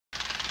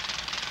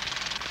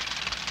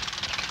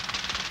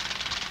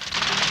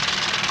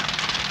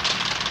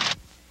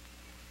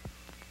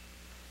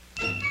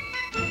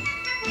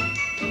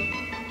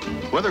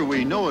Whether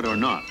we know it or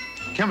not,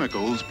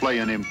 chemicals play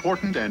an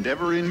important and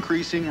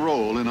ever-increasing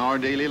role in our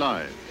daily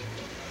lives.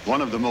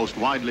 One of the most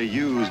widely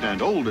used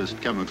and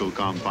oldest chemical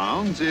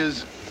compounds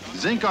is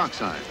zinc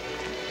oxide.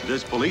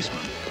 This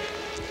policeman,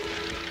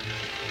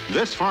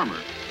 this farmer,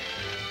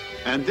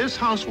 and this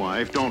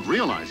housewife don't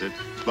realize it,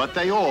 but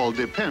they all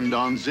depend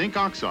on zinc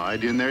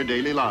oxide in their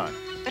daily lives.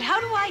 But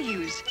how do I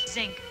use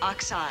zinc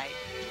oxide?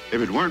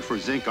 If it weren't for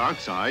zinc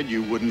oxide,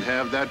 you wouldn't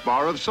have that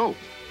bar of soap,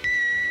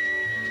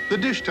 the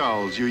dish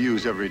towels you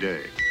use every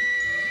day,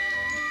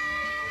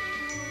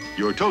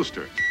 your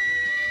toaster,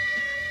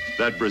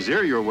 that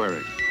brassiere you're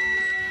wearing,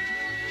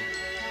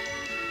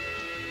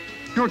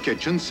 your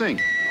kitchen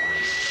sink,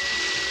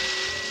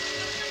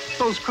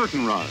 those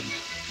curtain rods,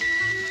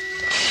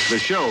 the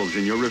shelves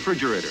in your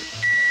refrigerator,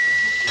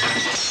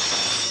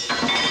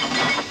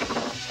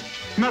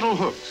 metal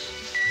hooks,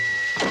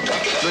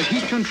 the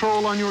heat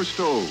control on your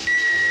stove,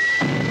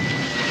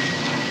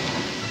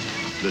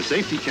 the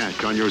safety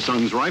catch on your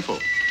son's rifle,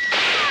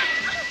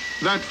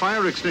 that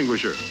fire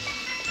extinguisher,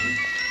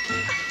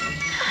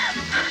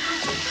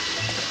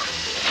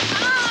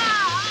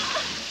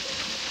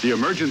 the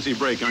emergency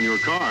brake on your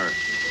car,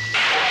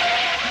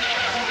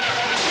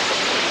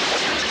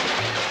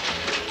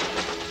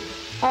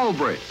 all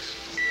brakes.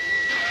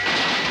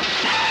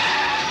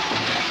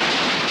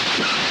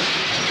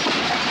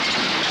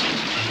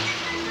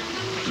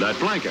 That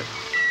blanket.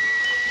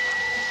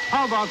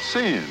 How about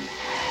sand?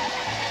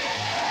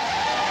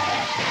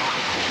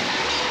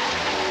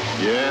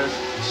 Yes,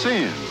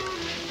 sand.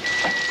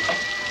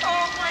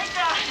 Oh, my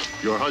God.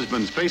 Your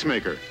husband's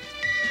pacemaker.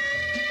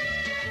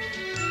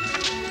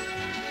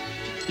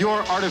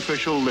 Your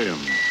artificial limb.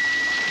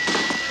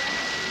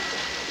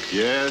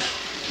 Yes,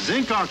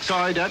 zinc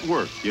oxide at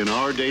work in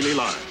our daily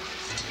lives.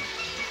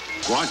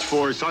 Watch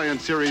for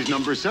Science Series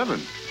number 7,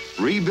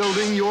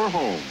 Rebuilding Your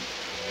Home.